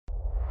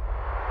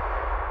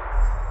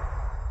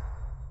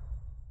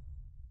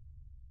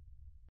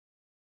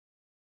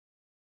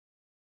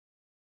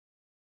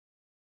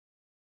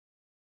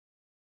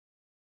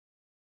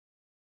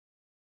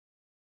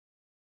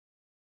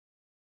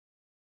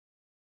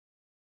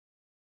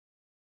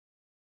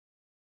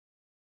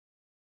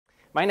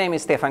My name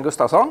is Stefan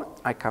Gustavsson.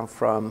 I come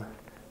from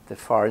the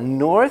far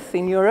north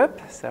in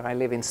Europe, so I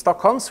live in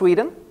Stockholm,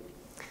 Sweden.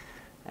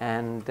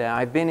 And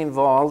I've been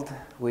involved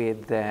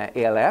with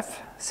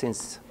ELF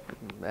since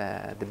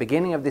the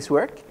beginning of this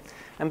work.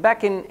 And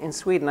back in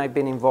Sweden, I've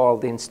been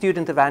involved in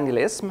student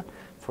evangelism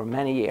for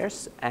many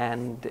years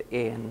and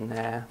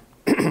in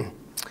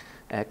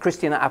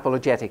Christian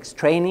apologetics,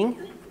 training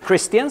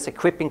Christians,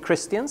 equipping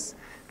Christians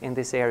in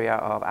this area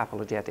of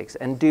apologetics,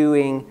 and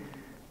doing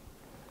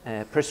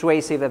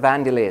persuasive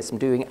evangelism,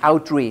 doing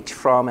outreach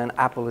from an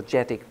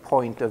apologetic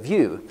point of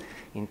view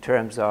in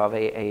terms of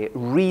a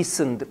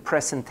reasoned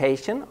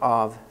presentation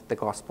of the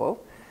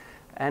gospel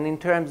and in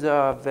terms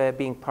of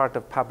being part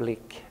of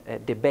public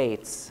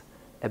debates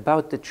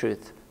about the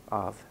truth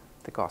of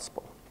the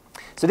gospel.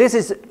 So this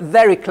is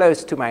very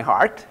close to my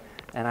heart,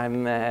 and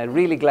I'm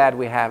really glad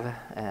we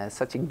have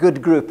such a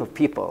good group of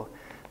people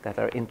that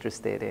are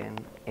interested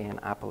in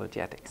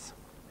apologetics.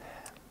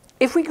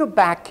 If we go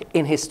back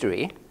in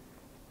history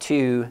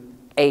to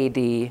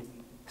AD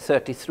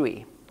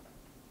 33,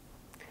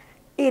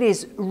 it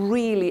is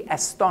really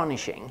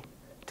astonishing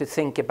to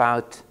think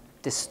about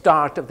the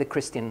start of the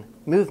Christian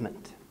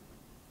movement.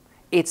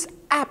 It's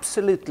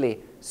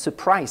absolutely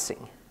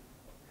surprising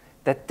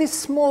that this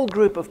small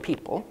group of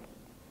people,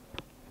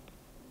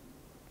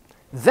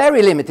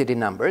 very limited in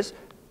numbers,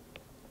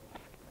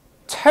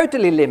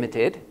 totally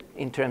limited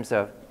in terms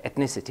of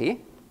ethnicity,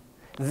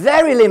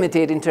 very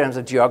limited in terms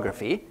of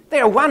geography.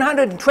 There are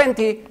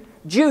 120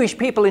 Jewish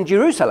people in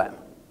Jerusalem,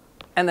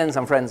 and then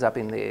some friends up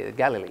in the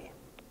Galilee.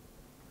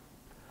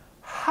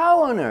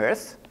 How on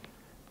earth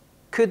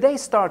could they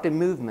start a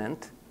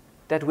movement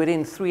that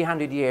within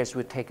 300 years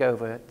would take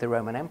over the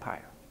Roman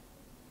Empire?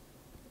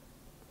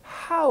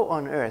 How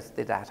on earth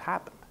did that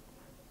happen?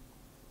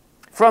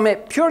 From a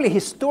purely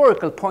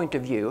historical point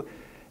of view,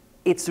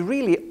 it's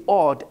really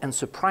odd and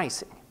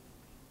surprising.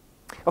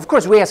 Of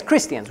course, we as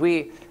Christians,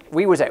 we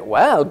would say,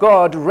 well,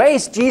 God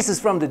raised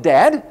Jesus from the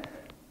dead,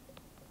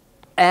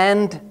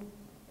 and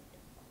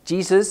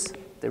Jesus,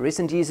 the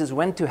risen Jesus,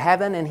 went to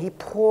heaven and he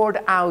poured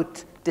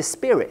out the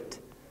Spirit.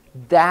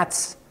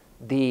 That's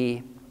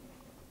the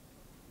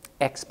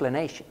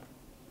explanation.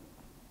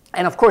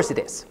 And of course it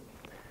is.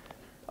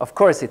 Of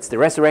course it's the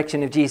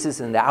resurrection of Jesus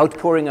and the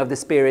outpouring of the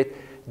Spirit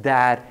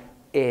that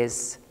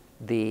is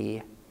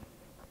the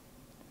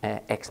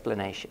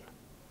explanation.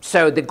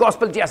 So the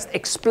gospel just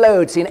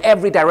explodes in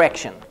every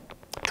direction.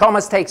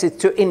 Thomas takes it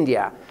to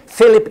India.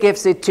 Philip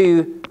gives it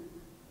to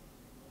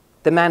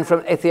the man from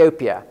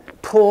Ethiopia.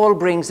 Paul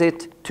brings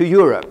it to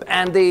Europe.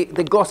 And the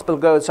gospel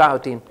goes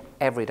out in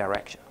every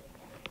direction.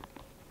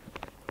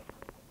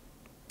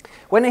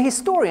 When a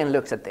historian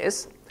looks at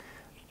this,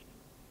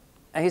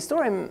 a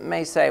historian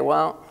may say,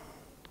 well,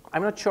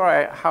 I'm not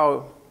sure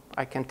how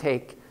I can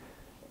take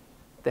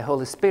the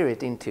Holy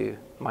Spirit into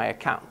my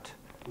account.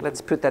 Let's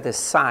put that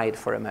aside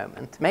for a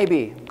moment.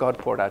 Maybe God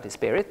poured out His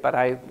Spirit, but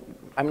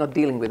I'm not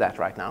dealing with that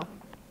right now.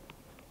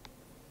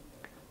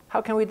 How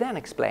can we then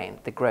explain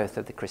the growth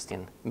of the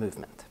Christian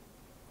movement?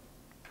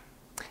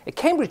 A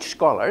Cambridge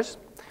scholar,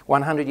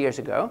 100 years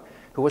ago,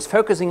 who was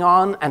focusing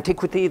on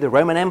antiquity, the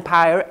Roman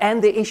Empire,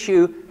 and the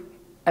issue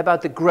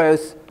about the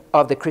growth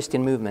of the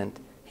Christian movement,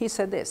 he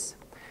said this: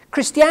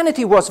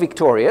 Christianity was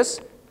victorious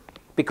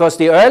because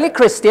the early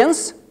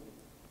Christians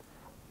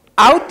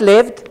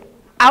outlived,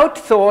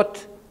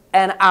 outthought,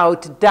 and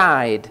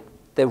outdied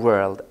the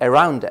world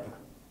around them.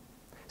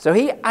 So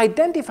he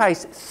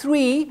identifies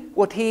three,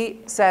 what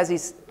he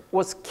says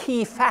was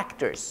key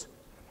factors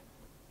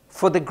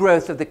for the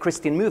growth of the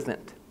Christian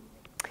movement.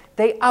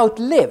 They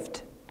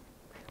outlived.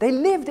 They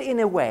lived in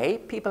a way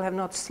people have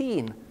not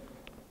seen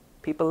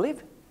people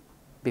live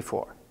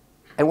before.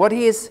 And what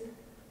he is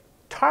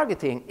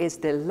targeting is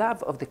the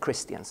love of the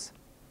Christians.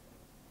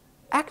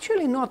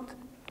 Actually not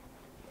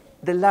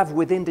the love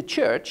within the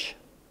church,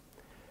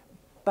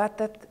 but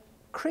that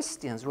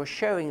Christians were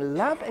showing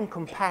love and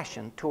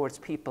compassion towards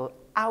people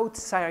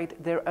outside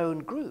their own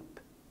group.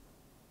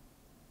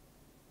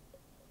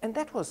 And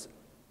that was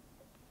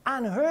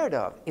unheard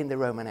of in the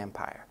Roman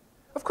Empire.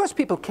 Of course,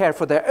 people care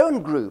for their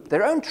own group,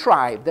 their own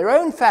tribe, their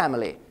own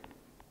family.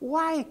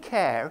 Why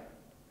care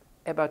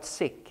about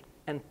sick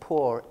and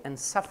poor and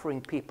suffering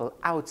people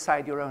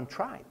outside your own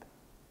tribe?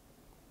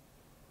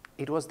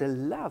 It was the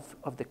love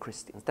of the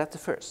Christians. That's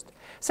the first.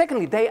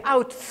 Secondly, they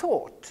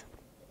outthought.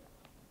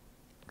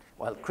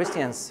 Well,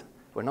 Christians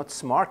were not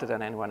smarter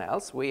than anyone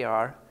else. We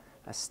are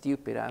as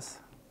stupid as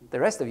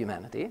the rest of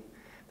humanity.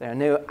 There are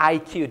no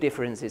IQ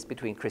differences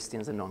between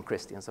Christians and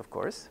non-Christians, of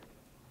course.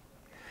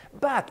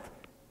 But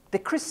the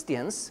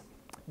Christians,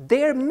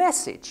 their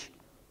message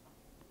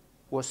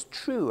was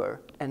truer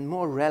and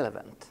more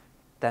relevant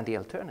than the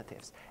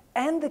alternatives.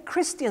 And the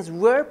Christians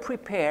were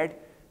prepared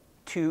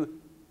to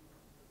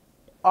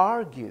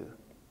argue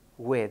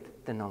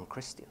with the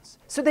non-Christians.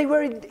 So they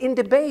were in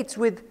debates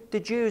with the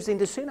Jews in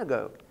the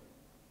synagogue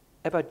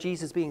about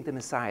Jesus being the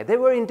Messiah. They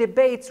were in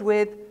debates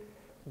with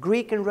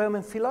Greek and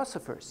Roman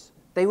philosophers.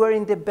 They were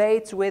in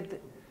debates with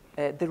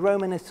the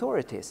Roman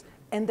authorities,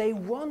 and they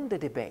won the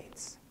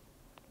debates.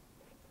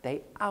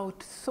 They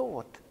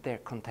outthought their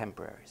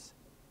contemporaries.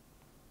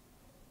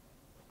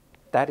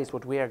 That is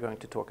what we are going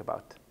to talk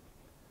about.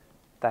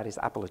 That is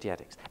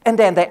apologetics. And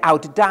then they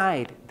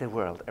outdied the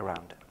world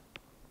around them.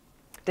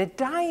 They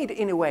died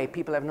in a way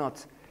people have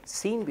not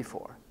seen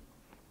before.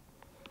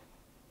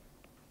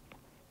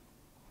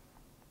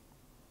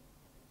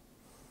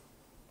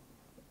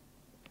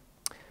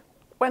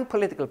 When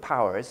political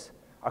powers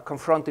are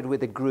confronted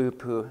with a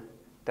group who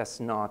does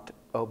not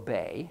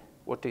obey,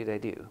 what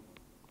do?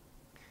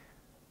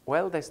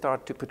 Well, they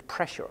start to put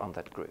pressure on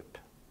that group.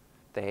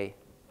 They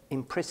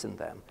imprison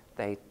them,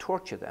 they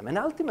torture them, and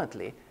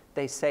ultimately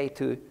they say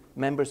to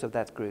members of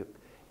that group,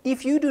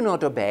 if you do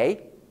not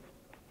obey,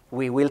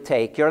 we will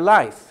take your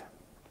life.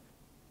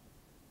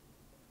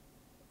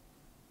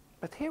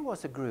 But here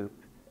was a group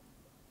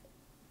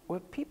where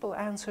people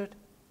answered,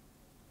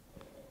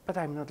 but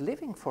I'm not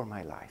living for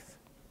my life.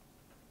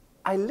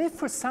 I live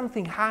for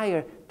something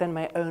higher than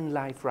my own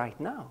life right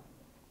now.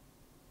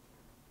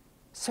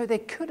 So they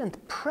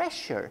couldn't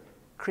pressure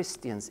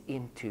Christians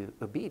into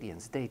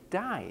obedience. They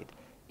died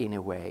in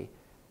a way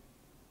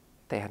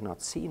they had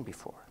not seen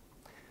before.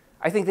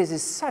 I think this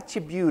is such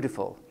a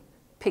beautiful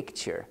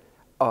picture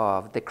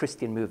of the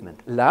Christian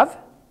movement. Love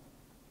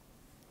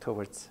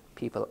towards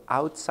people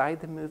outside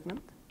the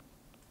movement.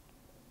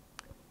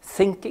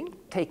 Thinking,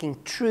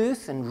 taking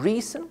truth and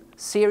reason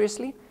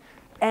seriously.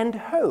 And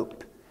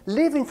hope,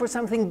 living for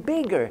something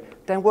bigger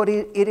than what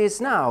it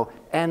is now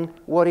and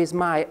what is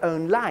my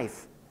own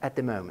life at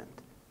the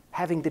moment.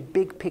 Having the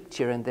big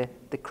picture and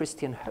the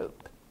Christian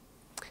hope.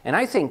 And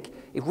I think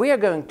if we are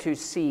going to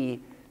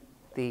see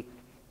the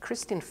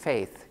Christian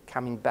faith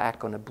coming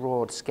back on a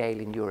broad scale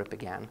in Europe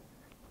again,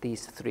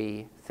 these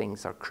three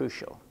things are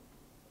crucial.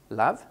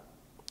 Love,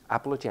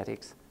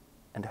 apologetics,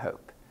 and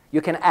hope.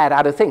 You can add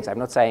other things. I'm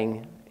not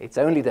saying it's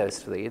only those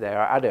three. There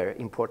are other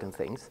important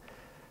things.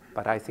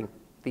 But I think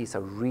these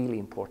are really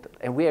important.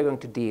 And we are going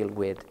to deal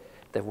with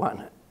the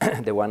one,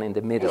 the one in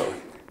the middle.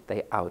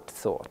 They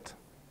outthought.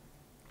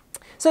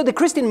 So the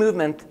Christian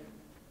movement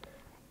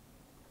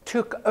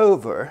took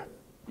over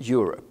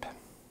Europe.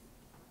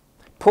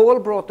 Paul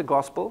brought the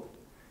gospel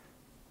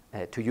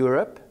to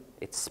Europe.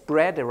 It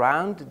spread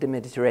around the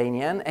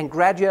Mediterranean and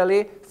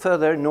gradually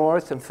further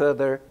north and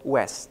further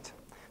west.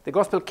 The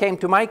gospel came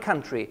to my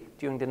country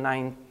during the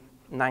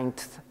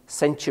 9th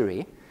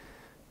century.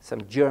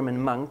 Some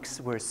German monks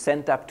were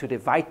sent up to the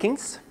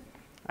Vikings.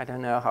 I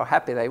don't know how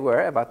happy they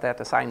were about that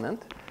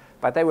assignment,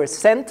 but they were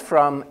sent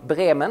from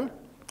Bremen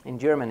in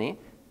Germany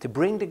to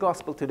bring the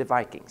gospel to the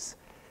Vikings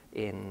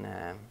in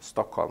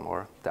Stockholm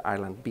or the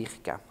island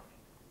Birka.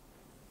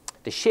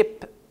 The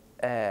ship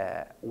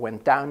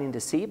went down in the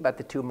sea, but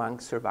the two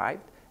monks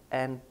survived,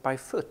 and by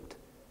foot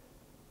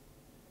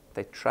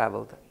they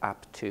traveled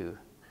up to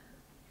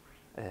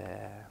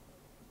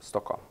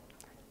Stockholm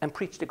and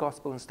preached the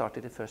gospel and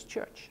started the first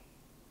church.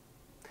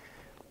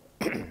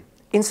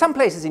 In some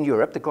places in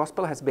Europe, the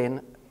gospel has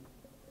been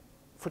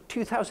for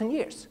 2,000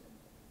 years.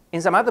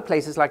 In some other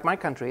places, like my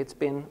country, it's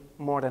been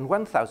more than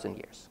 1,000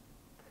 years.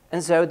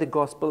 And so the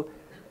gospel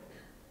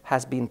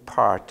has been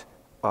part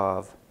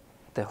of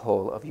the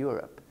whole of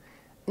Europe.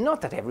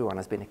 Not that everyone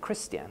has been a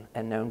Christian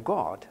and known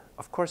God,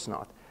 of course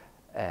not.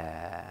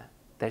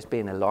 There's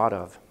been a lot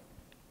of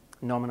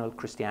nominal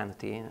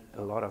Christianity,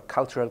 a lot of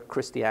cultural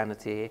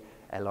Christianity,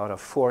 a lot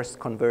of forced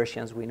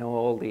conversions. We know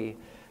all the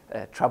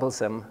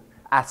troublesome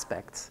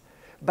aspects.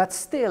 But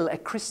still, a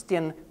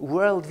Christian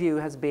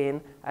worldview has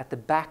been at the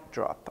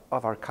backdrop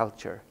of our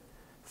culture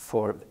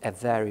for a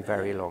very,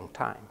 very long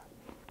time.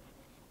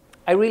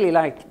 I really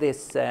like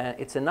this.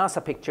 It's a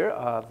NASA picture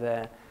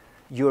of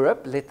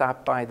Europe lit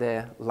up by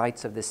the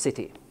lights of the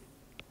city.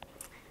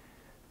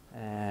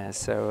 I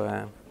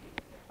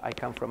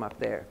come from up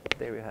there.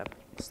 There you have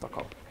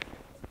Stockholm.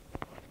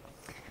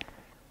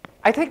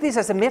 I take this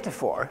as a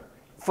metaphor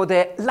for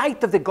the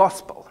light of the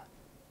gospel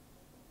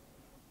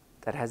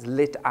that has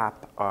lit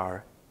up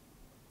our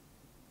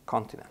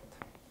continent.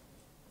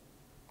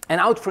 And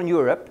out from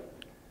Europe,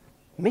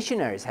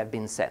 missionaries have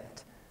been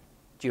sent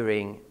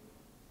during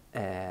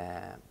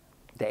the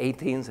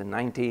 18th and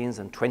 19th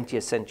and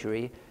 20th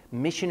century.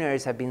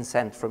 Missionaries have been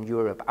sent from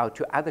Europe out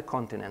to other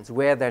continents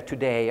where there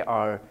today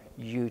are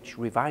huge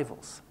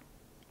revivals.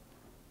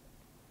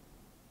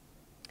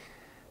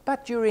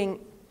 But during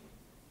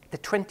the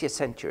 20th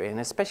century, and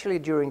especially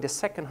during the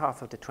second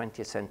half of the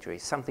 20th century,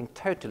 something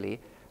totally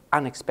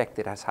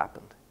unexpected has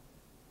happened.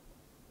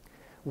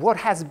 What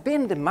has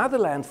been the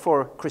motherland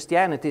for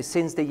Christianity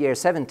since the year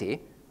 70,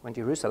 when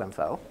Jerusalem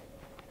fell,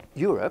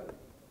 Europe,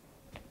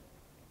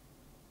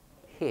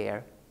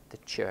 here the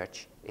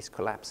church is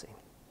collapsing.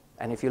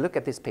 And if you look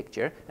at this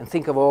picture and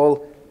think of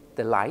all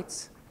the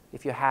lights,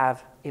 if you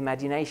have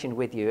imagination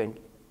with you and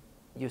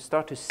you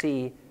start to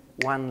see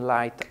one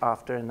light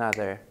after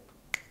another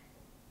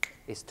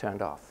is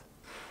turned off,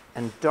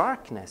 and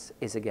darkness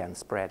is again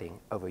spreading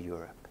over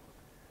Europe.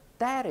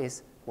 That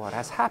is what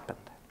has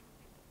happened.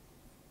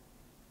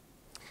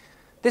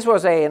 This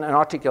was an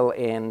article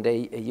in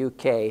the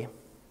UK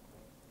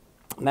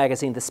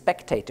magazine The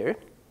Spectator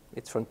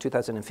It's from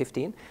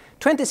 2015.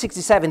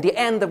 2067, the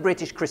end of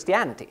British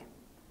Christianity.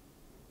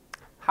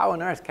 How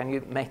on earth can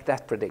you make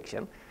that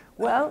prediction?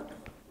 Well,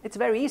 it's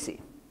very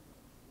easy.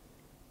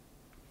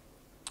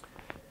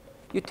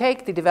 You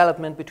take the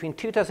development between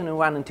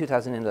 2001 and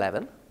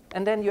 2011,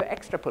 and then you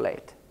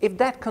extrapolate. If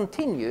that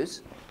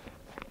continues,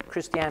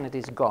 Christianity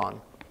is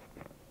gone.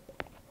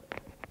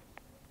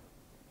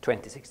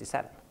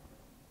 2067.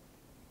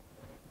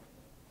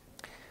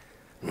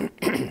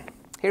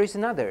 Here is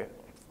another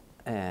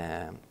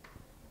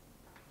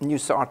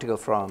news article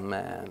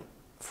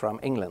from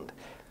England.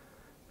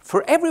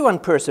 For every one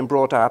person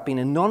brought up in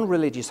a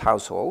non-religious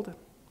household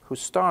who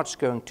starts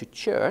going to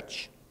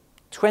church,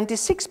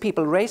 26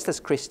 people raised as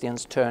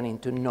Christians turn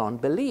into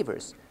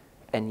non-believers,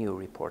 a new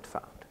report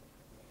found.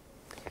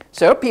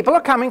 So people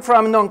are coming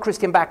from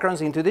non-Christian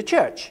backgrounds into the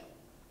church.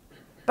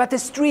 But the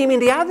stream in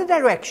the other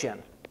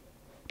direction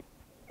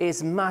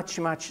is much,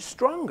 much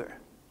stronger.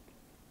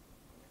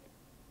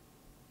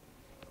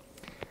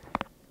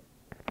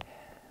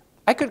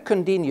 I could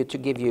continue to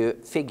give you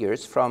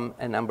figures from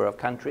a number of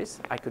countries.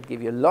 I could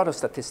give you a lot of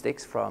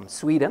statistics from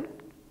Sweden.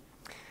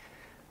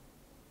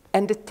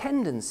 And the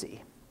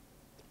tendency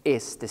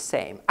is the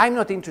same. I'm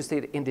not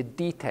interested in the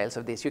details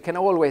of this. You can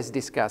always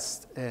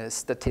discuss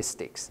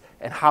statistics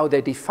and how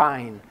they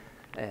define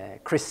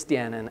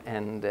Christian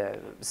and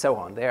so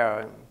on. There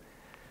are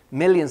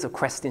millions of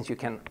questions you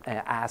can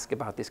ask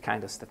about this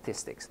kind of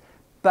statistics.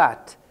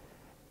 But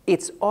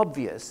it's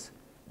obvious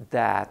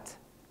that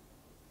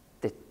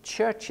the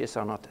churches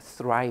are not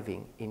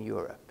thriving in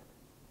Europe.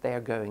 They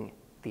are going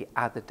the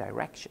other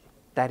direction.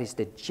 That is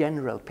the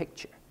general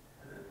picture.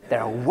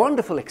 There are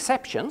wonderful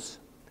exceptions.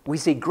 We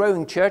see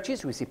growing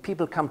churches, we see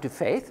people come to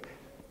faith,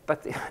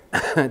 but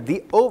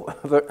the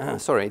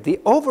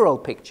overall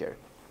picture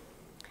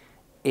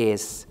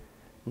is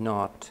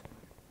not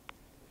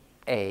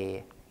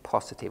a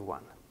positive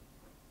one.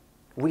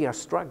 We are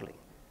struggling.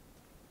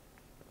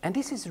 And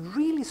this is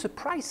really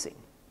surprising.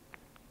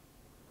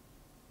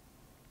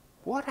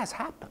 What has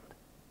happened?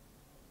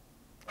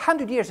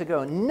 100 years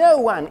ago, no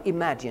one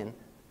imagined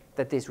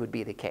that this would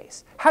be the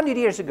case. 100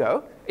 years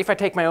ago, if I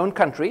take my own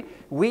country,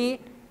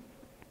 we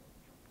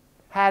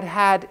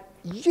had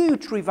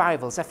huge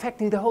revivals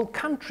affecting the whole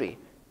country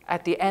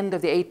at the end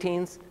of the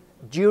 18th,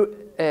 during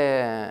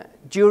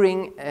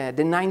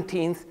the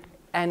 19th,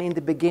 and in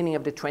the beginning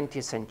of the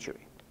 20th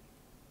century.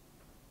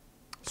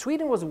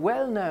 Sweden was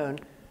well known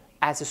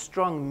as a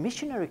strong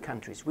missionary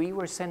country. We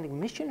were sending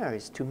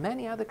missionaries to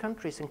many other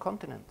countries and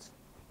continents.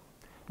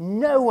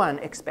 No one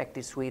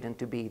expected Sweden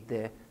to be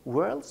the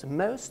world's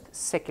most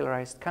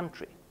secularized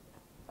country,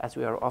 as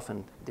we are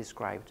often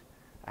described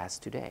as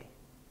today.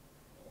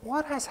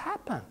 What has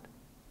happened?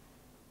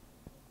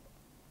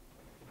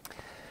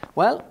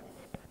 Well,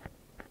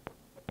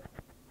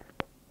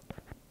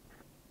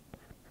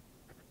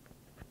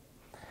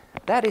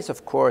 that is,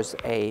 of course,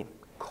 a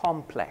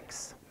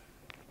complex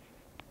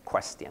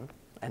question,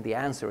 and the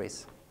answer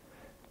is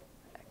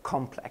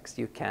complex.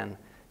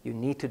 You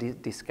need to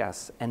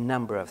discuss a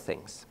number of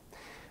things.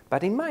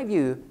 But in my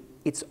view,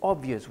 it's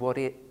obvious what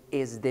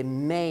is the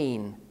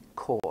main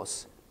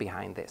cause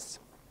behind this.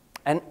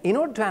 And in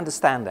order to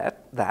understand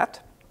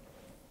that,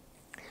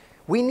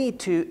 we need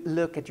to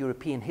look at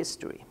European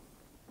history.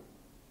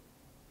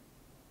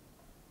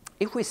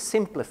 If we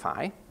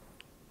simplify,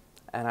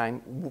 and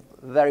I'm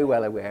very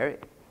well aware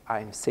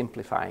I'm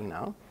simplifying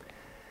now,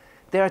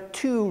 there are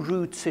two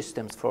root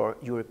systems for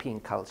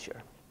European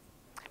culture.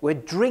 We're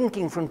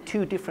drinking from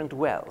two different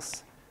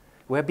wells.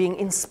 We're being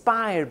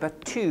inspired by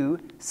two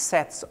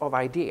sets of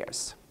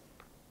ideas.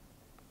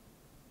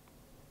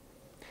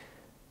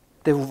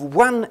 The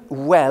one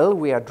well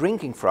we are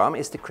drinking from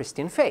is the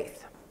Christian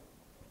faith.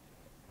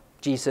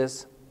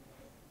 Jesus,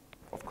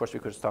 of course we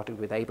could have started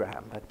with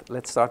Abraham, but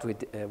let's start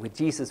with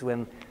Jesus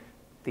when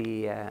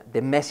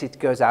the message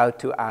goes out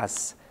to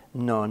us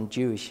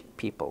non-Jewish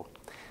people.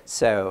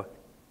 So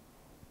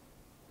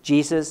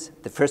Jesus,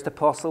 the first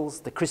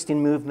apostles, the Christian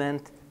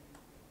movement,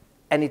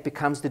 and it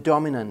becomes the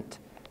dominant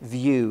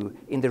view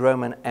in the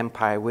Roman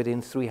Empire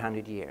within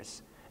 300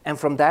 years. And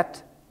from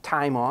that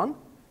time on,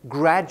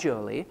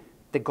 gradually,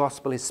 the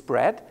gospel is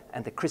spread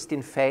and the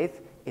Christian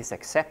faith is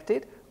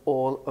accepted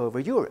all over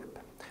Europe.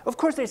 Of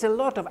course, there's a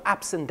lot of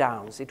ups and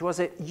downs. It was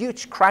a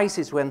huge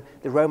crisis when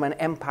the Roman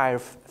Empire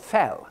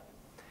fell.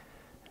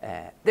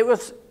 There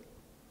was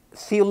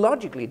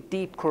theologically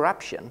deep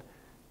corruption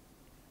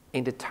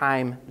in the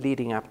time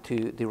leading up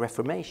to the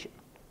Reformation.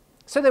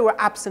 So there were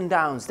ups and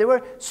downs. There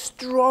were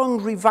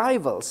strong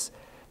revivals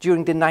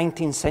during the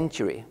 19th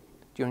century,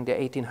 during the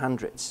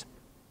 1800s,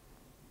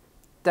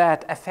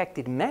 that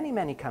affected many,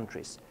 many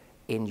countries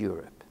in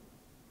Europe.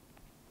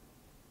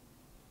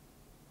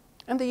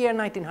 And the year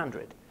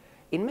 1900,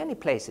 in many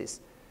places,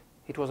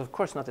 it was of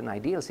course not an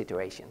ideal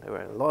situation. There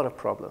were a lot of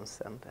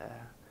problems, and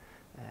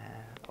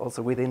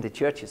also within the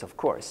churches, of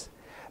course.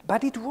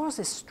 But it was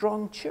a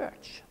strong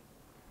church.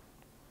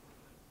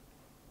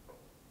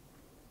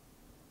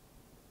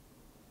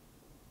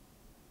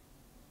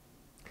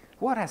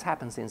 What has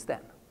happened since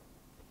then?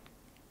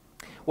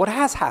 What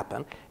has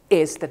happened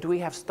is that we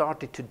have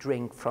started to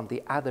drink from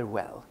the other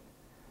well.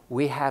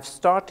 We have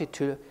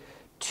started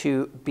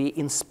to be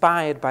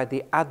inspired by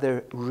the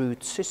other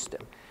root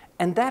system.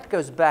 And that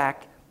goes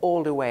back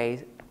all the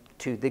way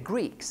to the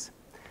Greeks.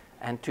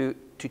 And to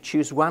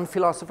choose one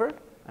philosopher,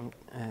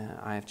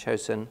 I have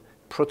chosen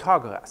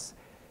Protagoras.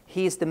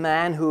 He is the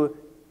man who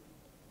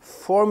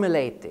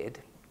formulated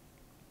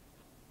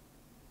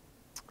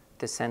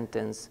the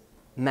sentence,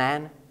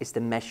 man is the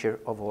measure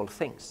of all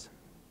things.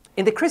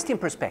 In the Christian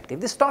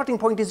perspective, the starting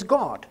point is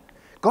God.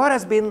 God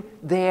has been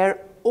there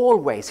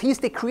always. He's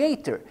the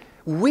creator.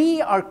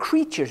 We are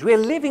creatures. We are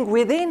living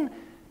within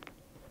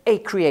a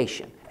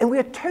creation. And we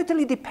are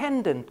totally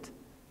dependent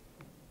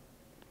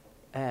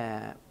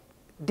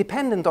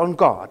on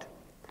God.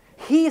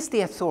 He is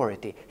the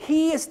authority.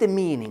 He is the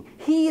meaning.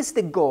 He is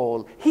the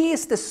goal. He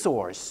is the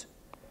source.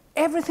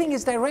 Everything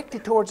is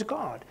directed towards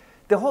God.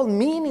 The whole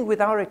meaning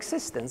with our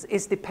existence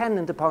is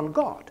dependent upon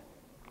God.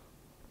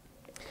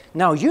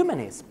 Now,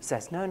 humanism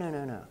says, no, no,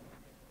 no, no.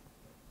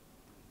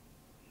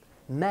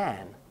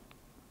 Man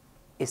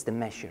is the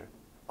measure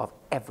of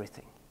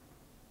everything.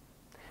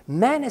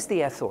 Man is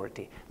the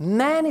authority.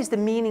 Man is the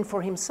meaning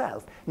for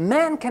himself.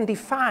 Man can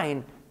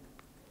define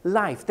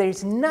life. There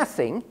is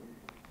nothing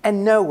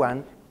and no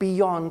one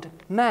beyond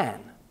man.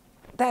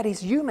 That is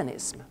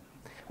humanism,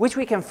 which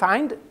we can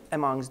find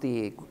amongst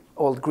the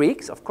old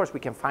Greeks. Of course, we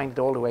can find it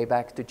all the way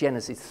back to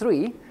Genesis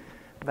 3,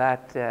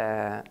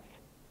 but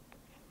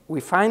we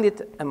find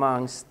it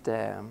amongst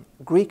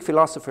Greek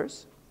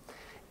philosophers.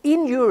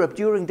 In Europe,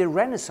 during the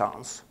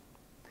Renaissance,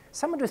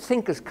 some of the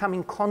thinkers come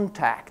in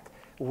contact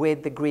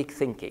with the Greek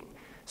thinking,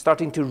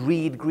 starting to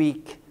read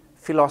Greek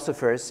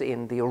philosophers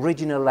in the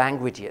original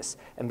languages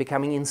and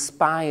becoming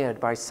inspired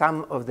by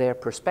some of their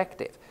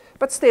perspective,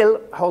 but still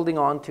holding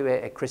on to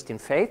a Christian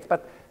faith,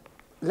 but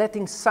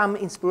letting some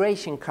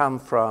inspiration come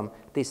from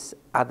this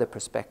other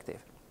perspective.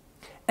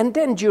 And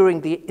then during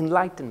the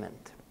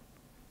Enlightenment,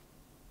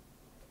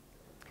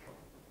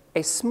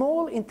 a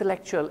small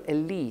intellectual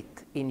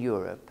elite in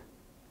Europe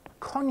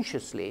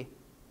consciously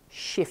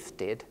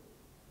shifted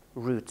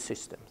root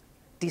systems,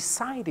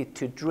 decided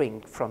to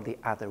drink from the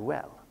other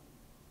well.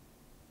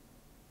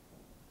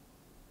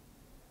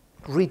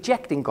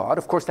 Rejecting God,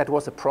 of course that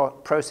was a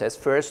process,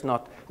 first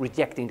not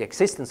rejecting the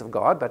existence of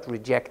God, but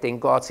rejecting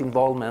God's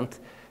involvement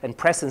and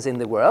presence in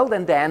the world,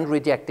 and then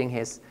rejecting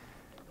his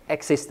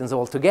existence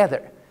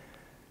altogether.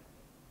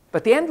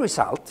 But the end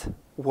result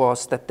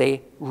was that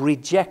they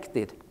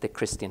rejected the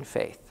Christian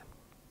faith.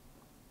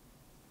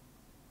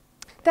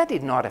 That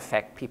did not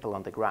affect people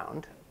on the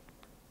ground.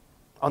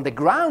 On the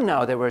ground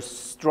now there were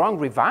strong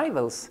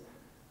revivals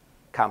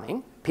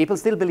coming. People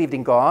still believed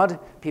in God.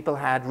 People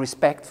had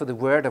respect for the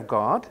Word of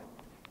God,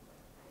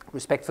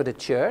 respect for the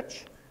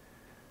church.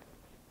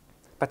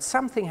 But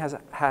something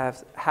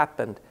has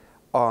happened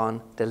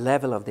on the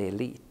level of the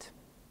elite.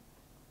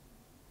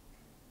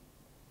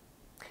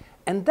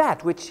 And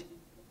that which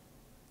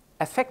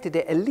affected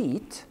the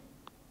elite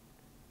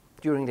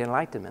during the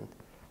Enlightenment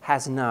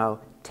has now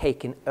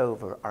taken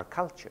over our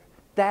culture.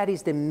 That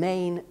is the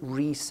main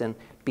reason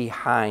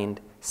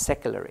behind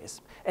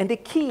secularism. And the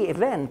key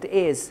event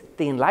is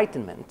the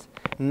Enlightenment,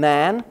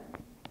 man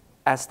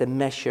as the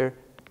measure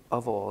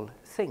of all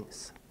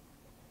things.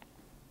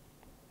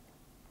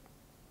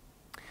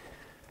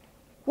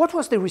 What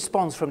was the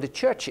response from the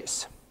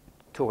churches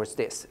towards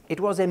this? It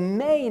was a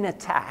main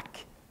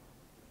attack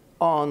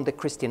on the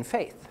Christian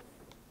faith.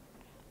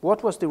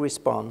 What was the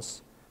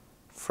response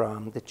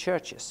from the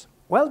churches?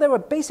 Well, there were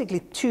basically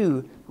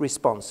two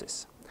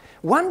responses.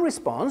 One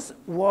response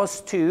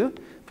was to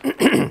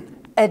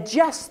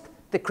adjust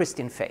the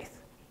Christian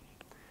faith.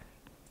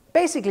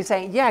 Basically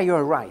saying, yeah,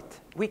 you're right.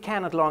 We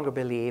cannot longer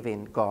believe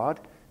in God,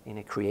 in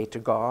a creator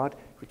God.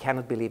 We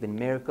cannot believe in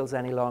miracles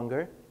any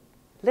longer.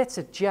 Let's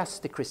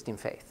adjust the Christian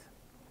faith.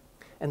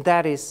 And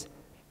that is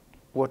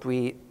what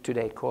we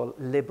today call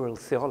liberal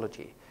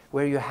theology,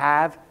 where you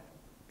have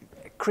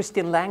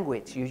Christian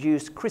language, you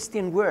use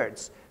Christian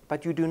words,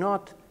 but you do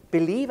not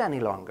believe any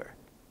longer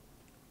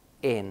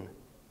in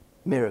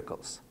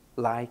miracles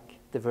like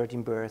the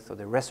virgin birth or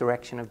the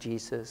resurrection of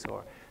Jesus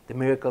or the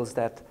miracles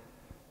that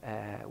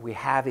we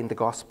have in the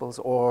Gospels,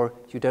 or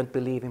you don't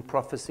believe in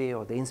prophecy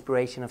or the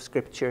inspiration of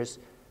scriptures,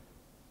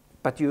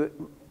 but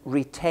you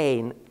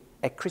retain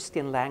a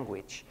Christian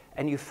language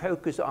and you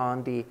focus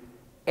on the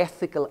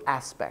ethical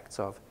aspects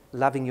of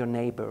loving your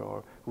neighbor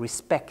or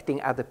respecting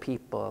other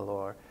people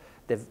or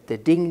the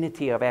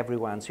dignity of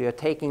everyone. So you're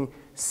taking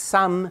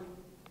some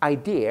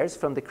ideas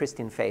from the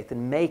Christian faith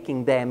and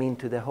making them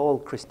into the whole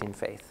Christian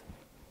faith.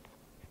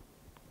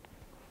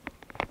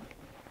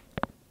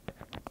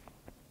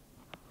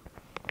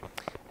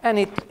 And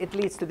it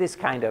leads to this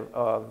kind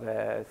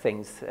of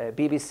things.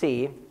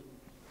 BBC,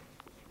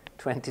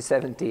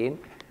 2017,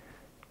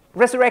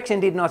 resurrection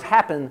did not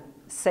happen,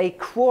 say,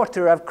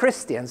 quarter of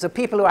Christians. So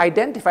people who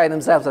identify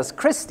themselves as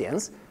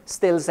Christians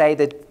still say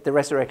that the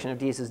resurrection of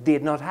Jesus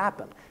did not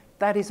happen.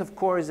 That is, of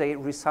course, a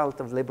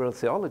result of liberal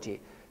theology,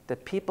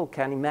 that people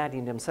can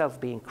imagine themselves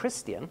being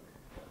Christian,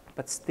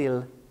 but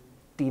still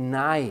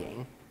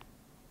denying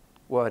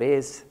what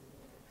is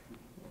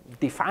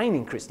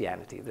defining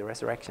Christianity, the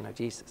resurrection of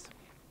Jesus.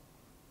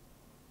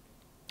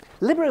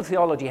 Liberal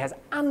theology has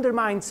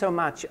undermined so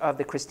much of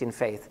the Christian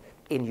faith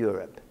in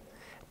Europe,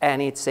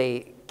 and it's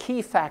a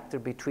key factor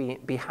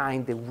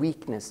behind the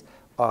weakness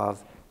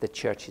of the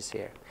churches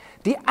here.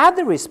 The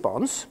other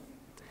response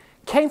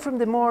came from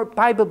the more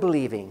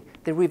Bible-believing,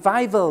 the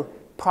revival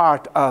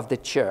part of the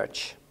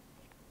church,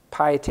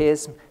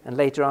 pietism, and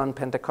later on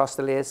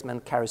Pentecostalism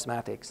and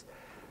charismatics,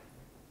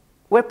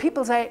 where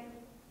people say,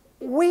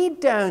 we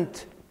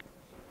don't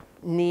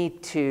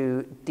need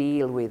to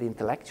deal with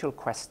intellectual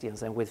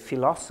questions and with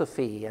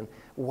philosophy, and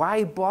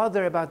why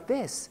bother about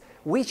this?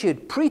 We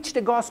should preach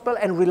the gospel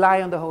and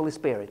rely on the Holy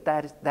Spirit.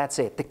 That's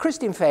it. The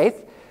Christian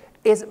faith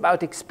is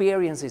about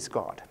experiences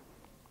God.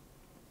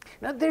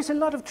 Now, there's a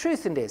lot of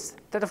truth in this,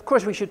 that of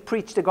course we should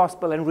preach the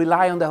gospel and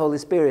rely on the Holy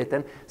Spirit,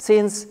 and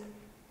since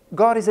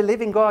God is a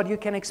living God, you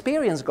can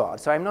experience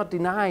God, so I'm not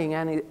denying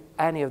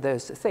any of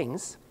those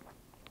things.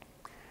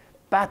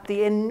 But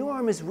the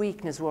enormous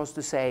weakness was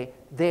to say,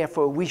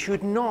 therefore, we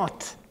should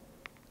not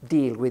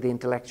deal with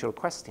intellectual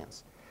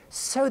questions.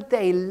 So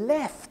they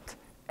left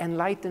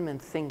Enlightenment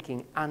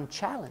thinking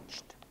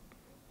unchallenged.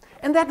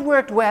 And that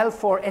worked well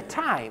for a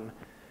time,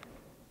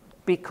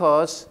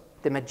 because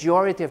the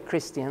majority of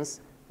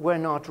Christians were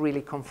not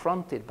really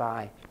confronted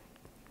by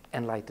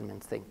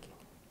Enlightenment thinking.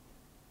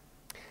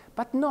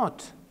 But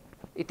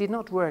it did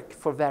not work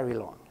for very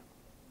long.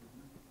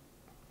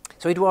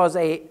 So it was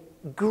a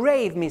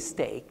grave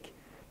mistake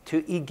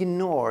to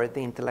ignore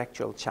the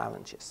intellectual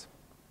challenges.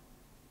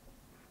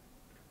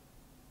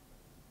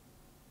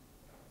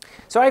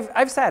 So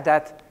I've said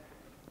that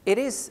it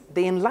is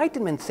the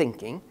Enlightenment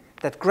thinking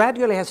that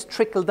gradually has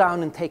trickled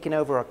down and taken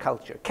over our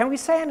culture. Can we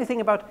say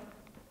anything about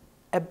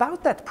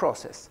that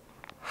process?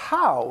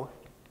 How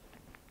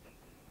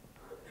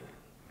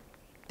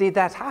did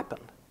that happen?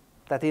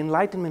 That the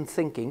Enlightenment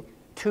thinking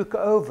took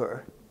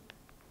over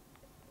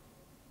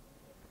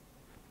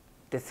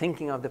the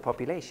thinking of the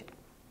population?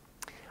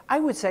 I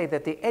would say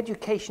that the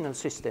educational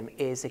system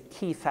is a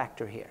key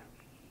factor here,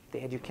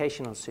 the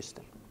educational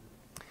system.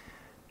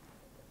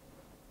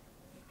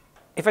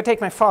 If I take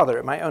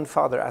my own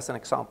father as an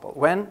example,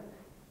 when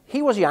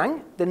he was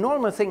young, the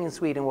normal thing in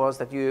Sweden was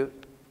that you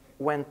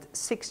went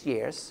 6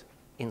 years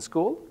in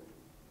school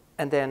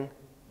and then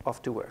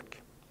off to work.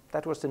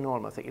 That was the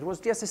normal thing. It was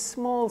just a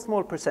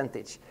small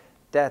percentage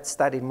that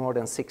studied more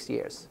than 6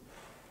 years.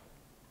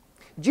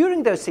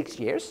 During those 6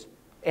 years,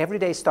 every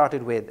day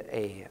started with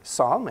a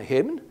psalm, a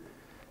hymn.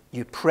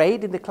 You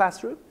prayed in the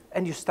classroom,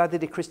 and you studied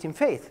the Christian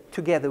faith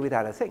together with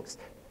other things.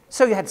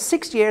 So you had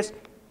 6 years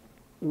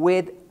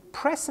with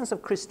presence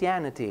of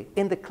Christianity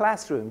in the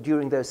classroom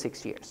during those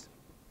 6 years.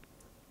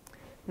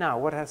 Now,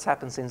 what has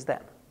happened since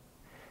then?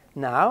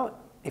 Now,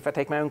 if I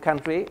take my own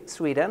country,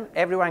 Sweden,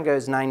 everyone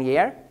goes 9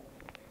 years.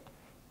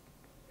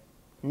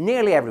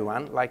 Nearly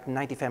everyone, like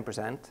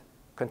 95%,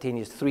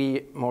 continues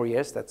 3 more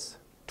years, that's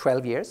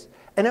 12 years.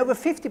 And over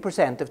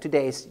 50% of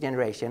today's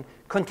generation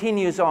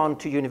continues on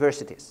to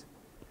universities.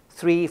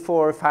 3,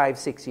 4, 5,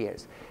 6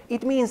 years.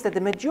 It means that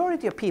the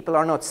majority of people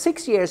are not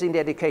 6 years in the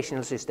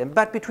educational system,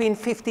 but between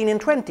 15 and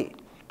 20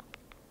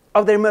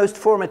 of their most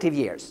formative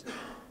years.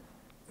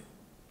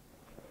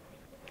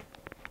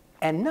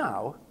 And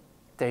now,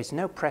 there is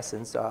no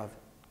presence of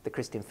the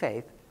Christian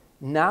faith.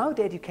 Now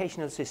the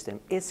educational system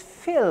is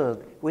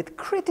filled with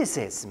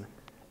criticism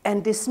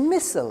and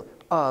dismissal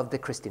of the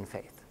Christian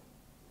faith.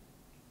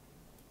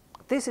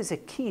 This is a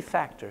key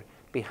factor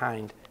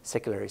behind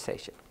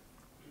secularization.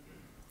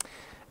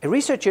 A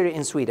researcher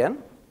in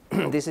Sweden,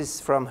 this is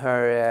from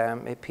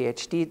her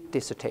PhD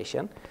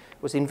dissertation,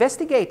 was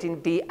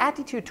investigating the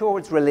attitude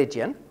towards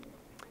religion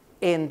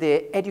in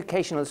the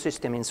educational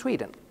system in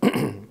Sweden.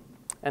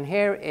 And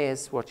here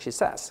is what she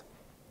says.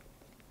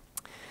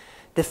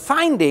 The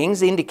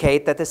findings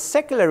indicate that the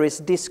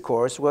secularist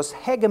discourse was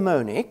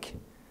hegemonic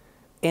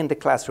in the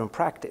classroom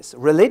practice.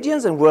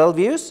 Religions and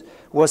worldviews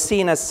was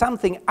seen as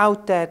something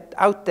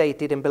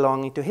outdated and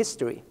belonging to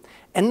history.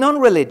 A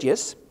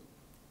non-religious,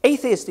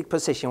 atheistic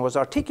position was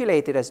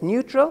articulated as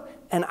neutral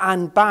and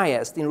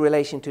unbiased in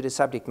relation to the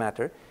subject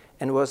matter,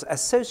 and was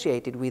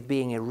associated with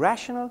being a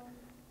rational,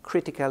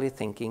 critically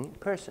thinking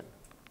person.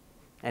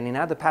 And in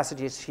other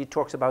passages, she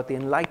talks about the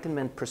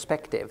Enlightenment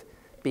perspective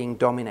being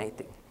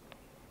dominating.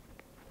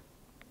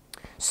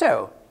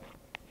 So,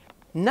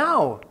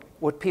 now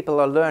what people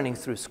are learning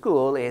through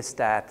school is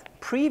that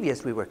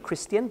previously we were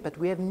Christian, but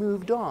we have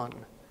moved on.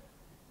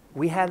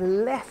 We have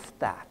left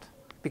that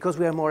because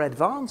we are more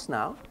advanced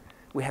now.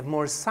 We have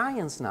more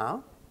science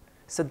now.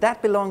 So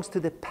that belongs to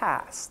the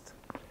past.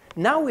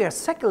 Now we are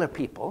secular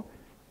people,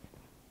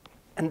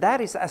 and that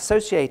is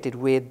associated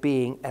with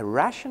being a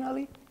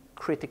rationally,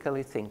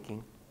 critically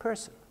thinking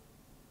person.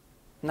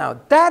 Now,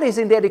 that is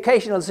in the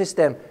educational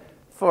system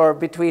for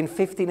between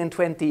 15 and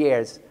 20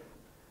 years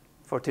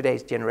for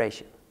today's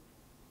generation.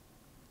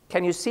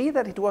 Can you see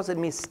that it was a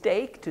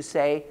mistake to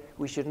say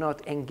we should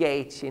not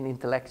engage in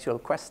intellectual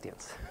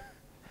questions?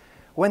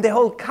 When the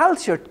whole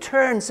culture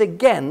turns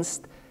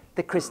against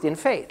the Christian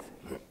faith.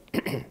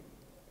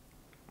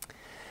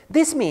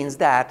 This means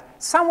that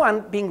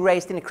someone being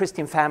raised in a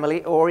Christian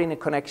family or in a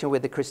connection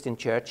with the Christian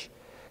church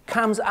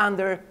comes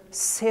under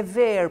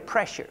severe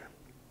pressure.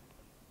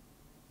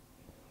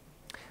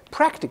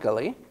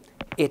 Practically,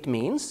 it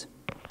means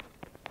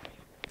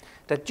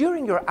that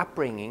during your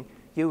upbringing,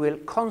 you will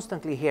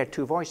constantly hear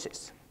two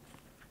voices.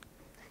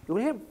 You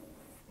will hear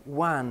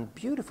one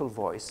beautiful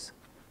voice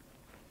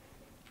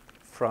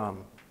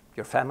from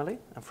your family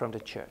and from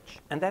the church.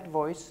 And that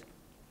voice,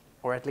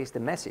 or at least the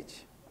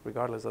message,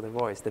 regardless of the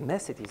voice, the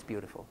message is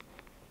beautiful.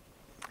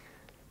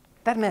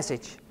 That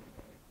message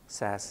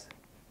says,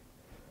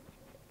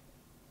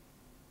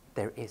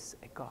 there is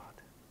a God.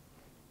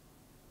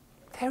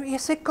 There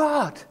is a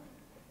God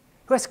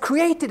who has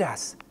created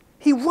us.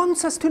 He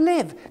wants us to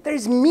live. There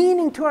is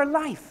meaning to our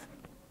life.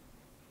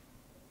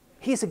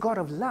 He is a God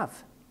of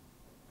love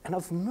and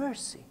of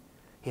mercy.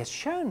 He has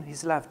shown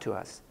his love to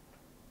us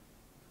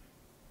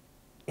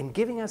in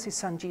giving us his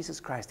Son, Jesus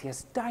Christ. He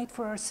has died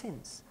for our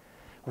sins.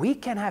 We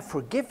can have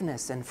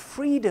forgiveness and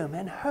freedom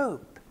and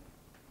hope.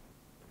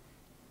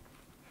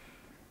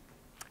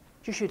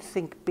 You should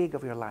think big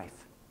of your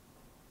life.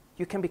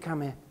 You can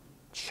become a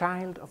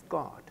child of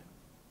God.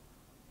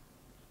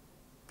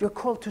 You're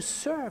called to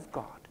serve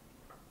God.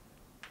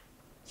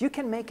 You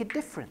can make a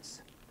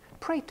difference.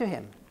 Pray to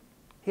him.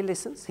 He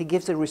listens. He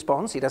gives a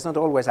response. He does not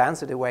always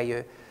answer the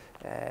way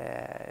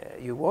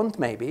you want,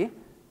 maybe,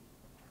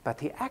 but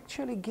he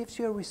actually gives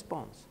you a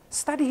response.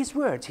 Study his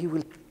words. He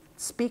will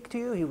speak to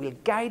you. He will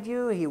guide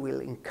you. He will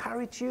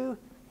encourage you.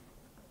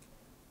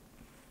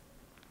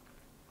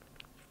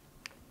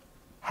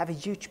 Have a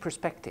huge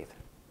perspective.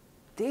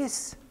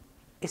 This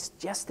is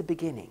just the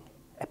beginning,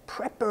 a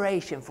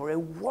preparation for a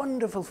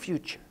wonderful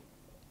future.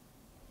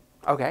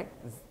 Okay,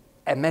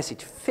 a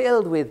message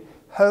filled with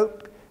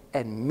hope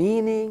and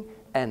meaning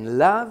and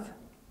love.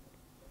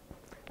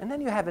 And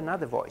then you have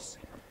another voice,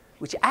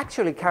 which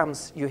actually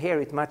comes, you hear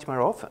it much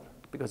more often,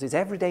 because it's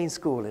every day in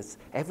school, it's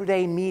every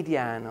day in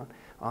media and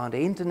on the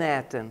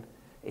internet and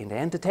in the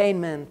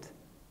entertainment.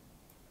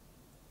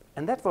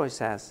 And that voice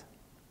says,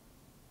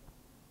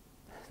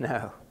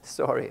 no,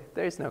 sorry,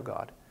 there is no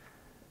God.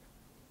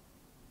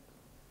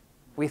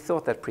 We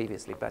thought that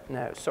previously, but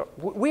no. So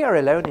we are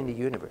alone in the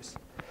universe.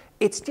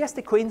 It's just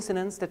a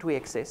coincidence that we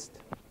exist.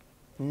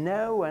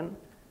 No one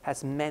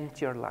has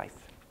meant your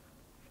life.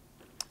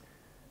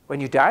 When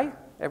you die,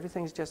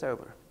 everything's just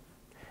over.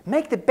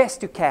 Make the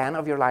best you can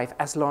of your life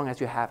as long as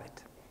you have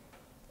it.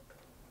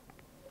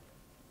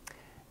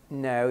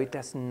 No, it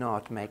does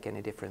not make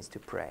any difference to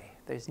pray.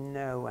 There's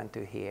no one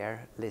to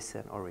hear,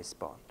 listen, or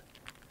respond.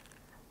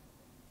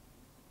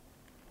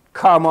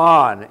 Come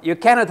on, you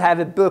cannot have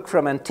a book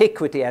from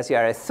antiquity as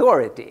your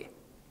authority.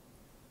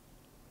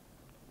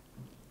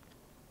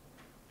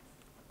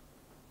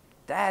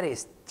 That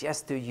is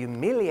just to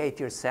humiliate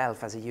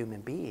yourself as a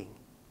human being.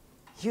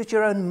 Use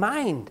your own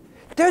mind.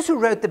 Those who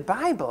wrote the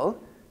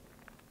Bible,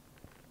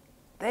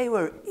 they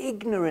were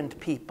ignorant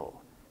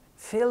people,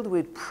 filled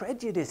with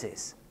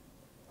prejudices.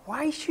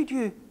 Why should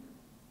you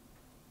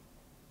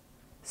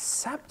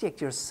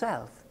subject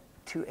yourself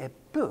to a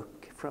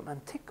book from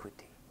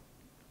antiquity?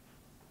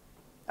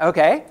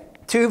 Okay,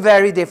 two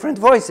very different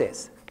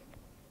voices.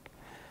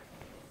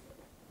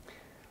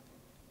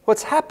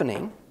 What's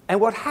happening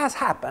and what has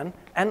happened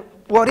and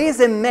what is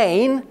the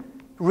main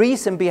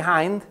reason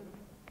behind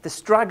the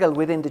struggle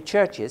within the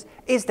churches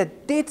is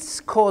that this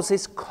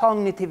causes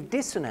cognitive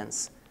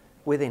dissonance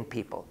within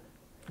people.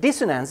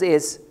 Dissonance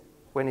is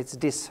when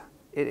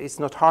it's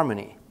not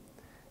harmony.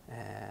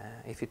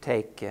 If you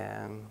take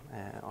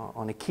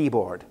on a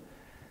keyboard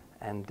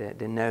and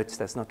the notes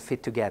does not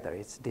fit together,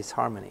 it's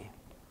disharmony.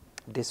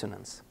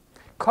 Dissonance.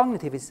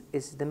 Cognitive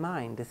is the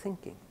mind, the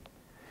thinking.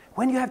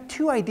 When you have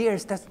two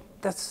ideas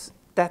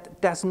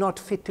that does not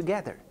fit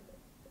together,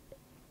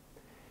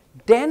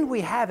 then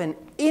we have an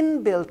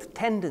inbuilt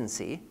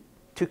tendency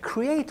to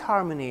create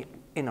harmony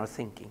in our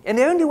thinking. And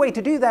the only way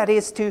to do that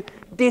is to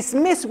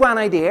dismiss one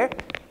idea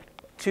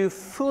to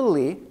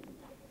fully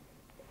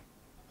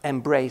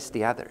embrace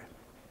the other.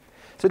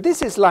 So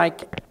this is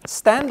like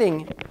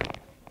standing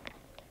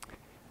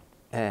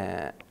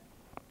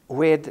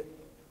with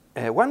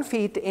 1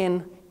 foot in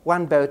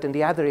one boat and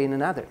the other in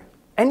another.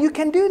 And you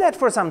can do that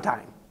for some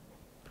time,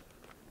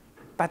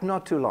 but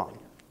not too long.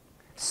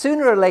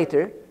 Sooner or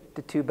later,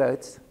 the two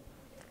boats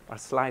are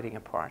sliding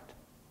apart,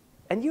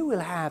 and you will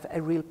have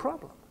a real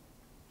problem.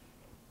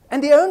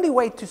 And the only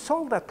way to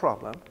solve that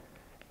problem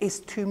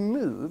is to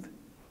move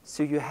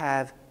so you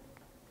have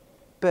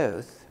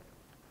both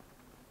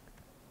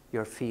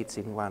your feet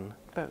in one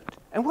boat.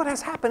 And what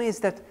has happened is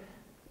that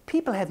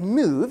people have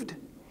moved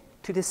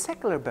to the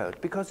secular boat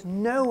because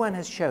no one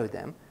has showed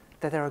them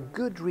that there are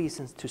good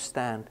reasons to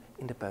stand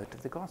in the boat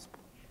of the gospel.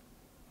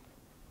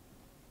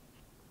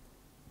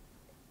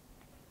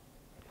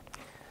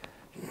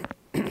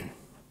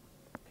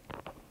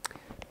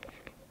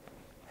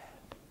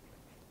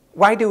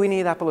 Why do we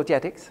need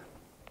apologetics?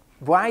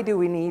 Why do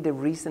we need a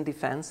reasoned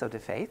defense of the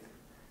faith?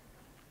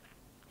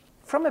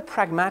 from a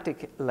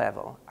pragmatic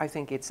level, I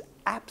think it's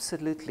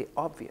absolutely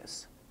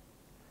obvious.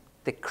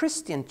 The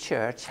Christian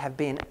church have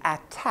been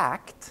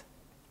attacked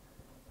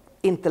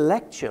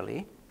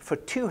intellectually for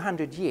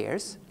 200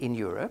 years in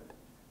Europe,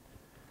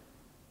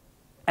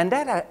 and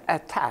that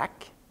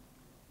attack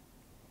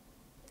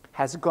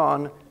has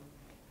gone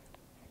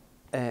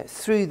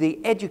through the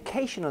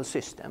educational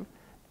system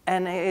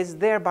and is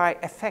thereby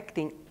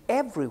affecting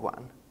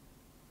everyone.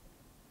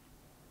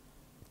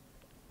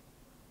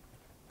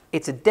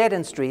 It's a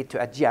dead-end street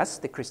to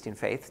adjust the Christian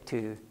faith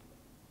to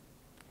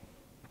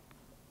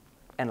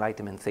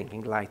Enlightenment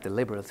thinking, like the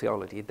liberal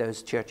theology.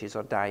 Those churches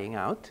are dying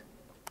out.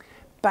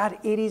 But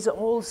it is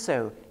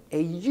also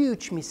a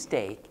huge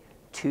mistake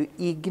to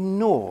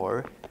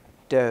ignore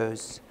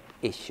those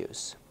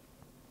issues.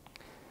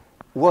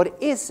 What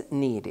is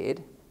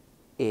needed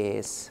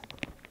is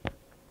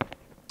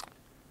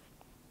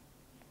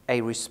a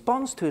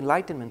response to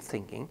Enlightenment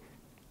thinking,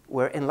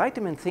 where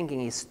Enlightenment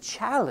thinking is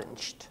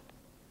challenged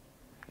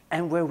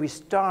and where we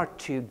start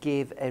to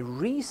give a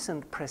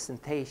reasoned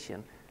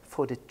presentation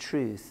for the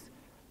truth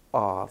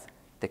of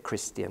the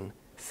Christian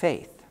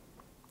faith.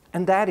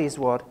 And that is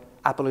what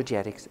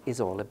apologetics is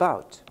all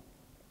about.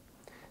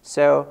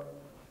 So,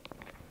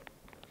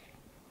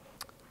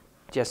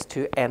 just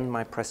to end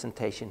my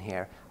presentation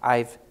here,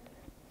 I've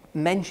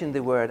mentioned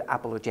the word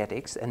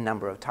apologetics a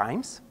number of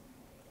times.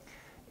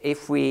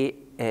 If we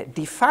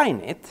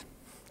define it,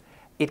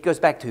 it goes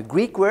back to a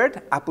Greek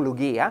word,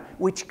 apologia,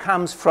 which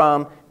comes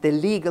from the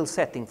legal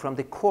setting, from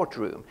the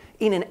courtroom.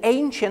 In an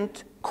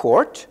ancient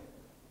court,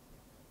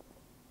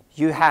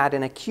 you had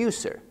an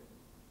accuser,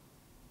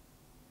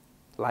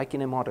 like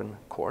in a modern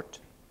court,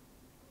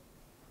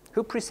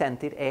 who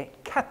presented a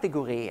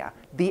categoria,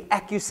 the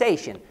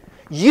accusation.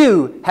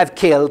 You have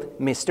killed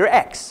Mr.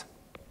 X.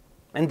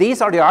 And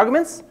these are the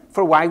arguments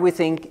for why we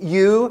think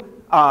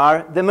you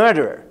are the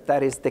murderer.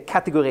 That is the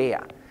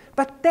categoria.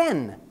 But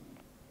then,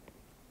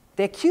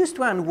 the accused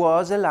one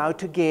was allowed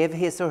to give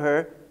his or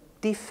her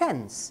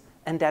defense,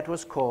 and that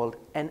was called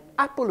an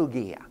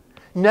apologia.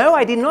 No,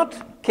 I did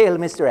not kill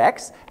Mr.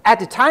 X. At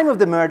the time of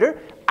the murder,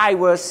 I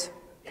was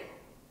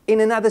in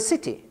another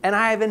city, and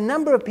I have a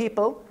number of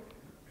people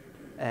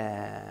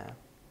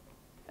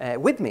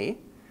with me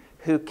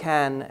who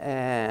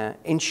can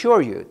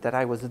ensure you that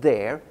I was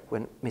there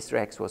when Mr.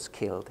 X was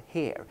killed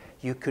here.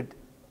 You could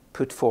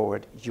put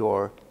forward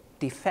your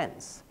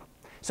defense.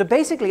 So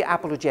basically,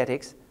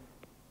 apologetics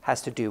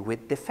has to do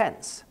with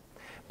defense.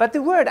 But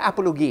the word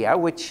apologia,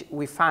 which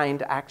we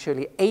find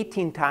actually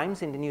 18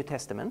 times in the New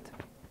Testament,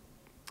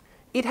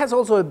 it has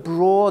also a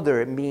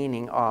broader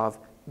meaning of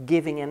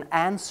giving an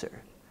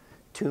answer,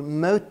 to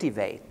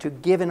motivate, to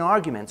give an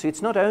argument. So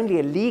it's not only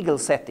a legal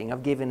setting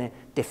of giving a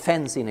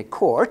defense in a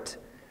court,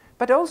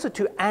 but also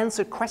to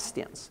answer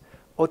questions,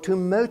 or to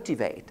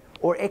motivate,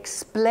 or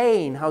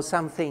explain how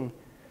something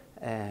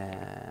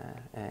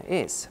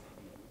is.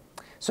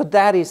 So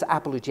that is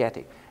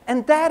apologetic.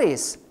 And that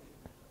is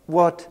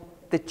what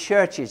the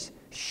churches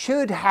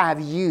should have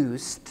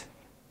used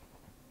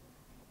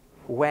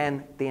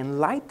when the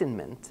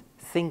Enlightenment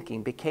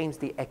thinking became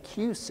the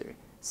accuser,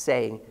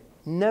 saying,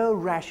 no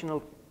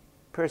rational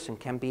person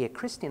can be a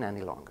Christian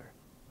any longer.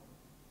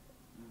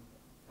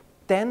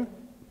 Then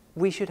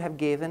we should have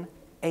given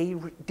a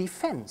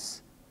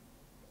defense,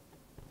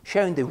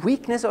 showing the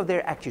weakness of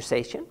their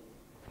accusation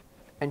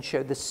and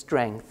show the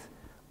strength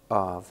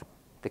of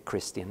the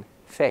Christian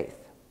faith.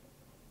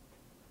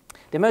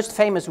 The most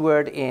famous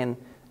word in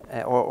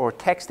or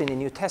text in the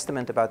New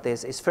Testament about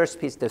this is 1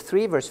 Peter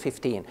 3, verse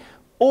 15.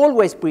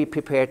 Always be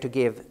prepared to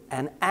give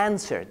an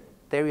answer,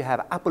 there you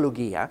have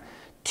apologia,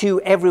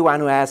 to everyone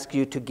who asks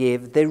you to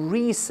give the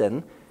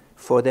reason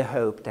for the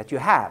hope that you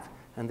have.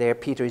 And there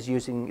Peter is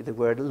using the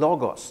word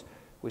logos,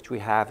 which we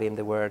have in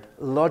the word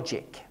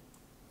logic.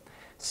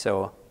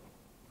 So,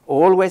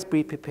 always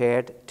be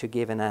prepared to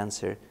give an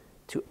answer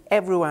to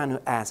everyone who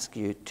asks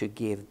you to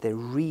give the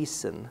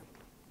reason,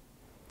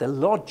 the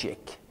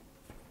logic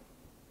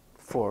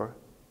for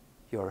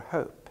your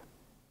hope.